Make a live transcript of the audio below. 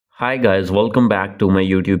Hi guys, welcome back to my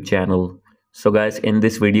YouTube channel. So guys, in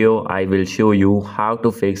this video, I will show you how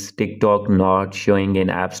to fix TikTok not showing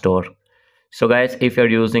in App Store. So guys, if you're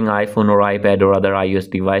using iPhone or iPad or other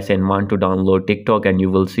iOS device and want to download TikTok, and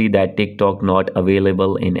you will see that TikTok not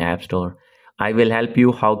available in App Store. I will help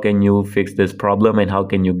you how can you fix this problem and how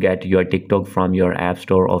can you get your TikTok from your App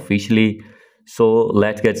Store officially. So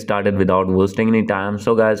let's get started without wasting any time.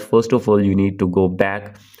 So guys, first of all, you need to go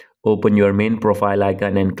back, open your main profile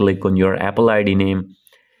icon and click on your Apple ID name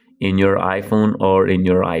in your iPhone or in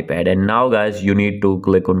your iPad. And now guys, you need to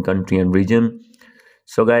click on country and region.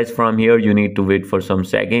 So guys, from here you need to wait for some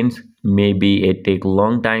seconds. Maybe it take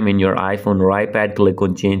long time in your iPhone or iPad. Click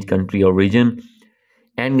on change country or region.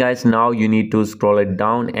 And guys, now you need to scroll it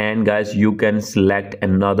down, and guys, you can select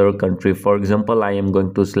another country. For example, I am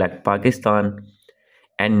going to select Pakistan.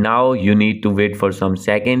 And now you need to wait for some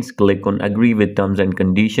seconds. Click on agree with terms and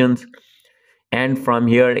conditions. And from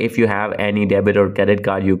here, if you have any debit or credit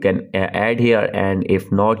card, you can add here, and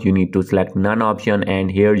if not, you need to select none option,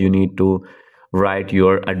 and here you need to write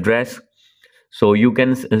your address. So you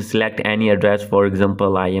can select any address. For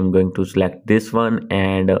example, I am going to select this one,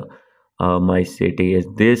 and my city is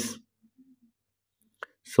this.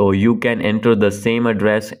 So you can enter the same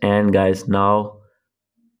address. And guys, now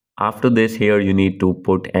after this, here you need to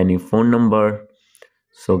put any phone number.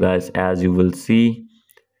 So guys, as you will see,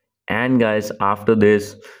 and guys, after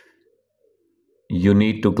this you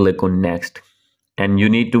need to click on next, and you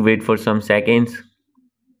need to wait for some seconds.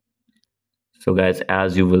 So guys,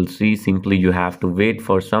 as you will see, simply you have to wait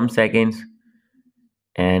for some seconds.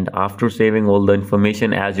 And after saving all the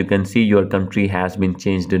information, as you can see, your country has been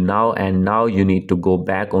changed now. And now you need to go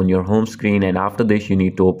back on your home screen, and after this you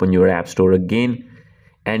need to open your App Store again,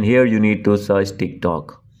 and here you need to search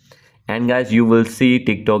TikTok. And guys, you will see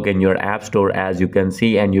TikTok in your App Store, as you can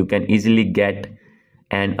see, and you can easily get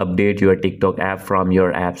and update your TikTok app from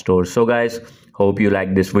your App Store. So guys, hope you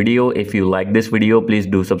like this video. If you like this video, please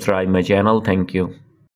do subscribe my channel. Thank you.